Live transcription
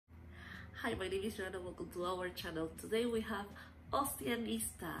Hi, my name is Cheryl. Welcome to our channel. Today we have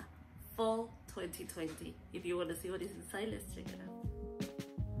OCEANISTA Fall 2020. If you want to see what is inside, let's check it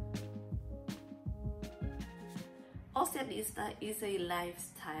out. OCEANISTA is a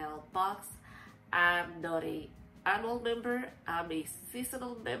lifestyle box. I'm not an annual member, I'm a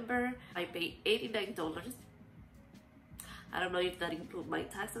seasonal member. I pay $89. I don't know if that includes my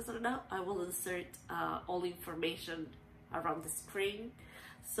taxes or not. I will insert all information around the screen.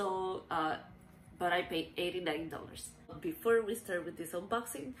 So, but I paid $89. Before we start with this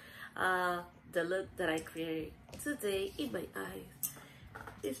unboxing, the look that I created today in my eyes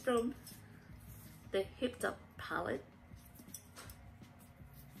is from the Hip Top palette.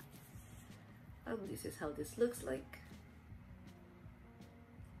 And this is how this looks like.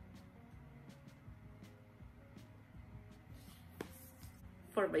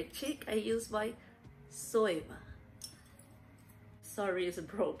 For my cheek, I use my Zoeva. Sorry, it's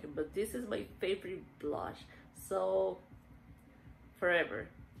broken, but this is my favorite blush. So, forever.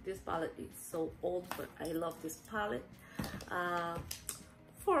 This palette is so old, but I love this palette.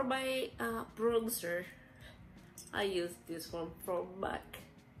 For my bronzer, I use this one from MAC.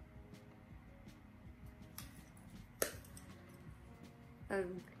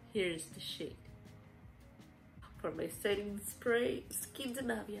 And here's the shade. For my setting spray,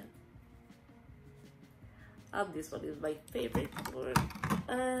 Scandinavia. And this one is my favorite one.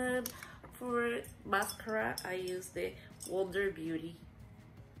 And for mascara, I use the Wonder Beauty.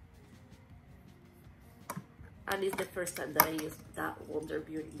 And it's the first time that I use that Wonder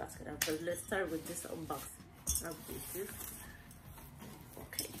Beauty mascara. But let's start with this unboxing. And this is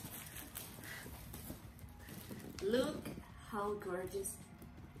okay. Look how gorgeous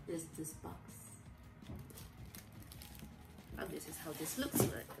is this box. And this is how this looks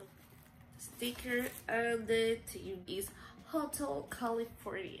like. Sticker, and the theme is Hotel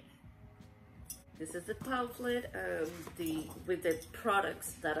California. This is the pamphlet with the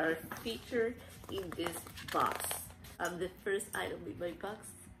products that are featured in this box. And the first item in my box,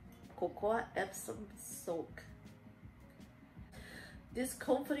 Cocoa Epsom Soak. This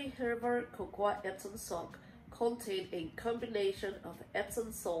Comforting Herbal Cocoa Epsom Soak contains a combination of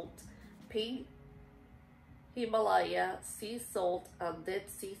Epsom salt, pink Himalaya sea salt, and Dead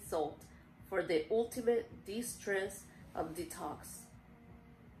Sea salt for the ultimate de-stress and detox.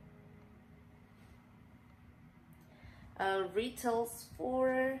 Retails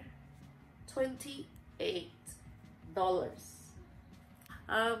for $28.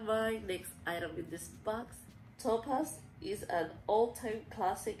 My next item in this box, Topaz, is an all-time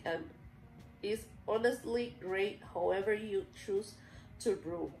classic and is honestly great however you choose to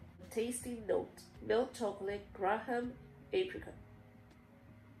brew. Tasty note, milk chocolate, graham, apricot.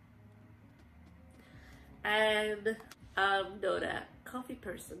 And I'm not a coffee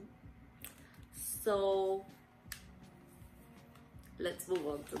person, so let's move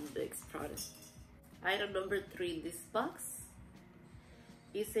on to the next product. Item number 3 in this box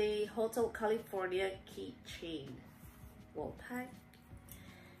is a Hotel California keychain wall pack.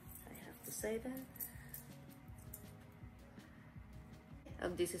 I have to say that.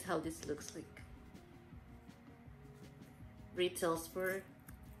 And this is how this looks like. Retails for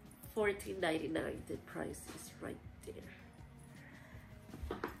 $14.99. The price is right there.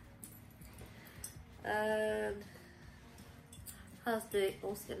 And has the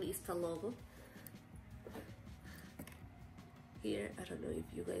OCEANISTA logo. Here, I don't know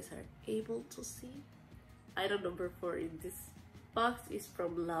if you guys are able to see. Item number 4 in this box is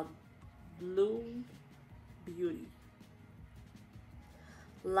from Glam Beauty.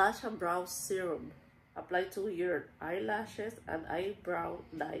 Lash and Brow Serum. Apply to your eyelashes and eyebrow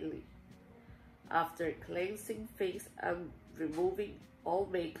nightly. After cleansing face and removing all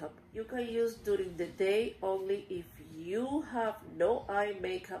makeup. You can use during the day only if you have no eye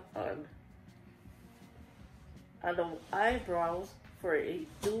makeup on. And on eyebrows for a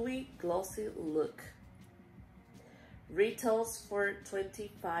dewy, glossy look. Retails for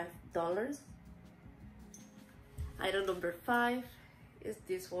 $25. Item number 5 is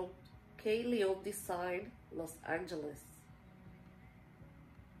this one, K. Leon Design, Los Angeles.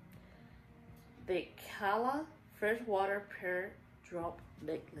 The Kala Freshwater Pear Drop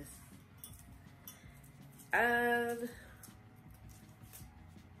Necklace. And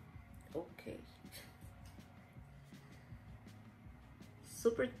okay,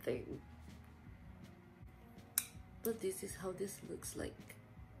 super thin, but this is how this looks like.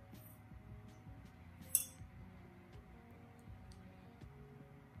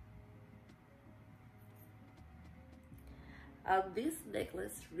 And this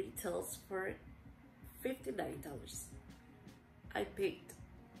necklace retails for $59. I picked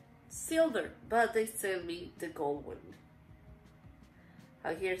silver, but they sent me the gold one.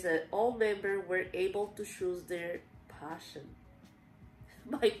 And here's that all members were able to choose their passion.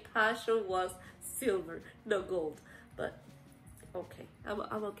 My passion was silver, no gold, but okay, I'm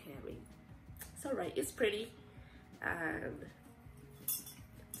okay. I mean, it's alright, it's pretty, and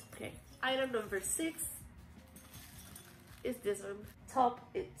okay. Item number 6 is this one. Top,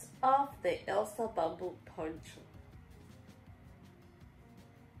 it's of the Elsa bamboo poncho.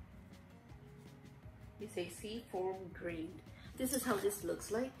 It's a seafoam green. This is how this looks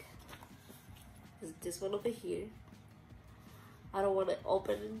like. This one over here. I don't want to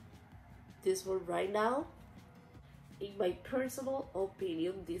open this one right now. In my personal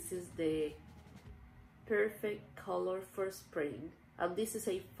opinion, this is the perfect color for spring, and this is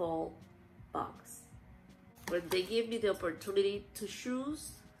a fall box. When they gave me the opportunity to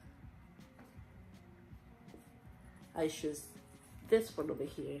choose, I choose this one over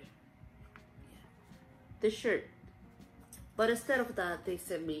here, the shirt. But instead of that, they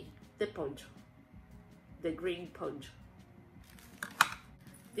sent me the poncho, the green poncho.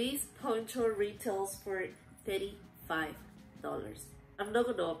 This poncho retails for $35. I'm not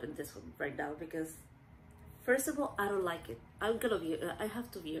gonna open this one right now because, first of all, I don't like it. I have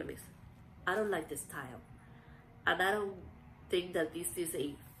to be honest. I don't like the style, and I don't think that this is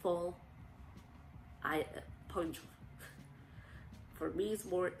a fall poncho. For me, it's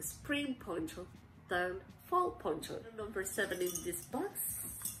more spring poncho than fall poncho. Number 7 in this box.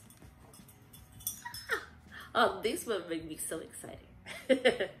 Oh, this one made me so excited.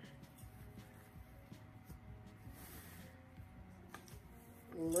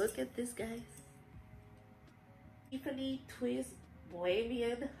 Look at this, guys. Tiffany Twist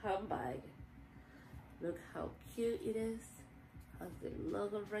Bohemian handbag. Look how cute it is. Has the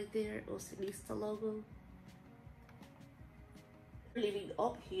logo right there, OCEANISTA logo. Living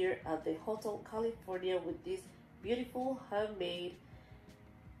up here at the Hotel California with this beautiful handmade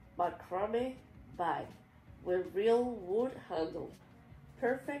macrame bag with real wood handle.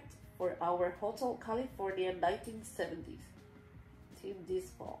 Perfect for our Hotel California 1970s theme this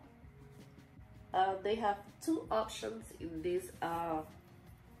fall. They have 2 options in this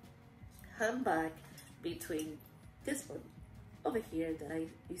handbag, between this one over here that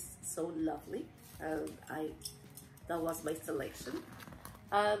is so lovely, and that was my selection,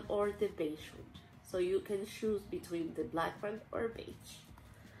 or the beige one. So you can choose between the black one or beige.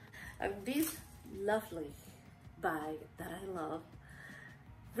 And this lovely bag that I love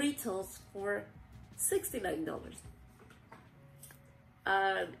retails for $69.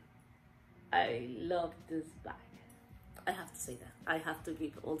 And I love this bag. I have to say that. I have to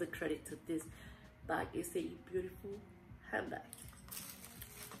give all the credit to this bag. It's a beautiful handbag.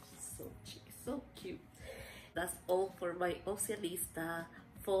 So cheap, so cute. That's all for my OCEANISTA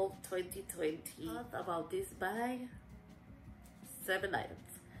Fall 2020. About this bag, 7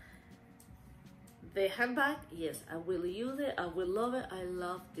 items. The handbag, yes, I will use it. I will love it. I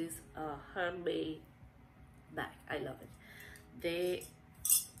love this handmade bag. I love it. The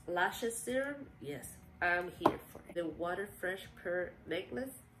lashes serum, yes, I'm here for it. The water fresh pearl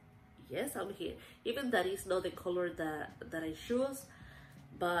necklace, yes, I'm here. Even that is not the color that I choose,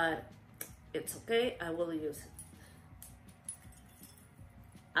 but it's okay, I will use it.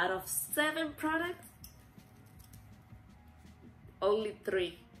 Out of 7 products, only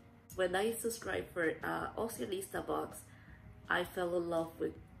 3. When I subscribed for OCEANISTA box, I fell in love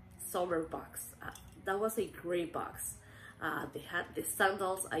with summer box. That was a great box. They had the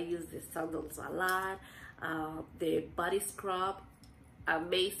sandals. I use the sandals a lot. The body scrub,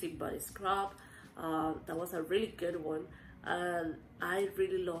 amazing body scrub. That was a really good one, and I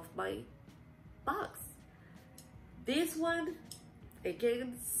really love my box. This one,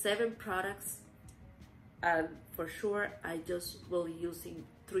 again, 7 products, and for sure I just will using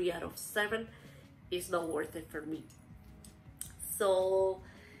 3 out of 7. It's not worth it for me. So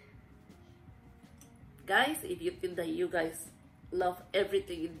guys, if you think that you guys love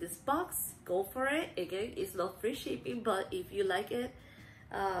everything in this box, go for it. Again, it's not free shipping, but if you like it,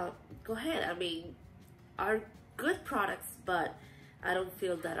 go ahead. I mean, are good products, but I don't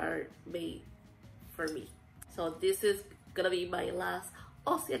feel that are made for me. So this is gonna be my last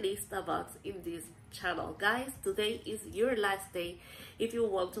OCEANISTA box in this channel. Guys, today is your last day if you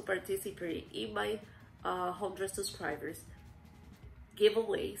want to participate in my 100 subscribers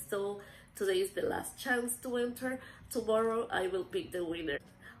giveaway. So today is the last chance to enter. Tomorrow I will pick the winner.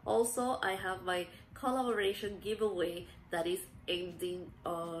 Also, I have my collaboration giveaway that is ending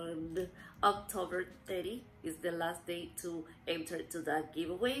on October 30. Is the last day to enter to that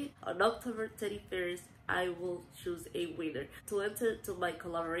giveaway. On October 31st, I will choose a winner. To enter to my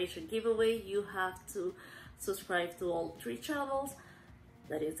collaboration giveaway, you have to subscribe to all 3 channels.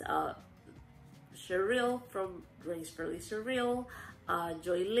 That is Cheryl from Gracefully Cheryl,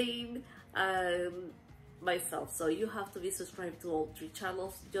 Joylynn, and myself. So you have to be subscribed to all 3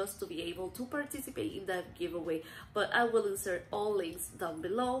 channels just to be able to participate in that giveaway. But I will insert all links down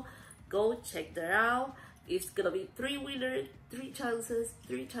below. Go check that out. It's gonna be 3 winners, 3 chances,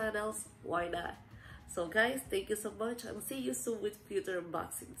 3 channels. Why not? So guys, thank you so much and see you soon with future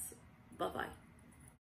unboxings. Bye bye.